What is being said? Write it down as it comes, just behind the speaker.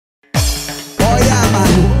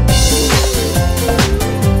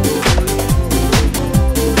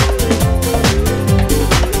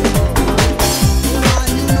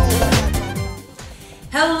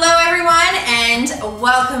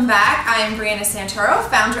I'm Brianna Santoro,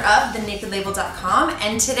 founder of thenakedlabel.com,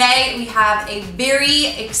 and today we have a very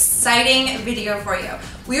exciting video for you.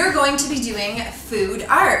 We are going to be doing food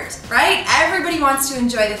art, right? Everybody wants to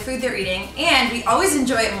enjoy the food they're eating, and we always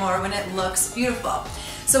enjoy it more when it looks beautiful.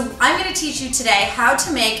 So I'm going to teach you today how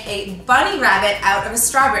to make a bunny rabbit out of a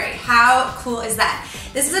strawberry. How cool is that?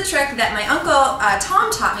 This is a trick that my uncle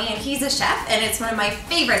Tom taught me, and he's a chef, and it's one of my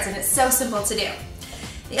favorites, and it's so simple to do.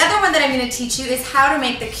 The other one that I'm going to teach you is how to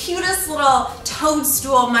make the cutest little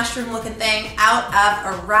toadstool mushroom looking thing out of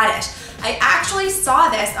a radish. I actually saw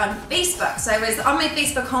this on Facebook. So I was on my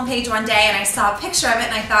Facebook homepage one day and I saw a picture of it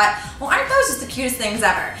and I thought, well, aren't those just the cutest things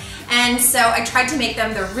ever? And so I tried to make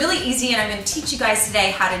them. They're really easy and I'm going to teach you guys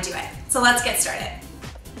today how to do it. So let's get started.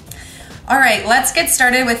 All right, let's get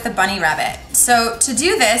started with the bunny rabbit. So to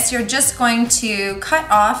do this, you're just going to cut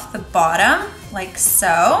off the bottom like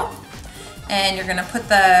so. And you're gonna put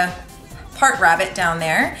the part rabbit down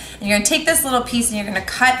there. And you're gonna take this little piece and you're gonna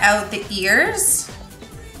cut out the ears.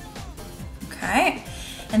 Okay.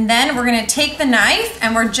 And then we're gonna take the knife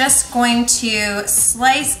and we're just going to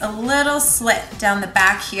slice a little slit down the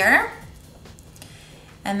back here.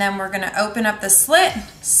 And then we're gonna open up the slit,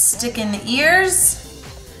 stick in the ears,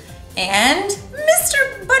 and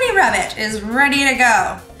Mr. Bunny Rabbit is ready to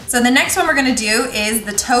go. So the next one we're gonna do is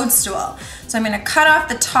the toadstool. So I'm gonna cut off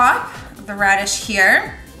the top of the radish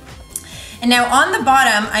here. And now on the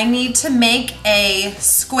bottom, I need to make a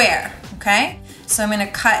square, okay? So I'm gonna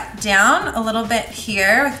cut down a little bit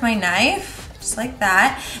here with my knife, just like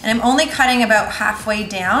that. And I'm only cutting about halfway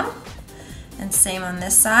down. And same on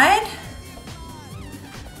this side.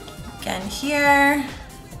 Again here.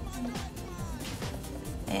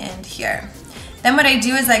 And here. Then what I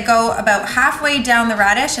do is I go about halfway down the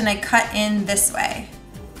radish and I cut in this way.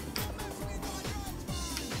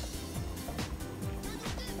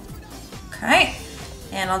 Okay,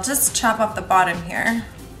 and I'll just chop off the bottom here.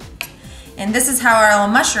 And this is how our little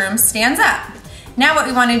mushroom stands up. Now what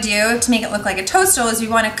we want to do to make it look like a toadstool is we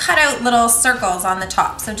want to cut out little circles on the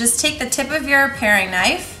top. So just take the tip of your paring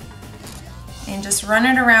knife and just run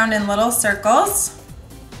it around in little circles.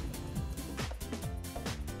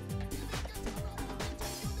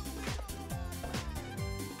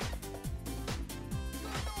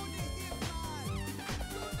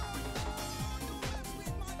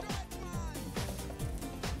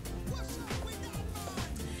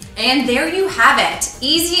 And there you have it,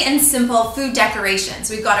 easy and simple food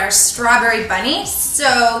decorations. We've got our strawberry bunny,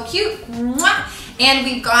 so cute, and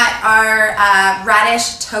we've got our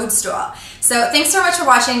radish toadstool. So thanks so much for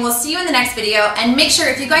watching. We'll see you in the next video, and make sure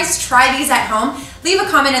if you guys try these at home, leave a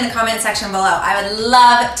comment in the comment section below. I would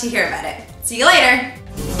love to hear about it. See you later.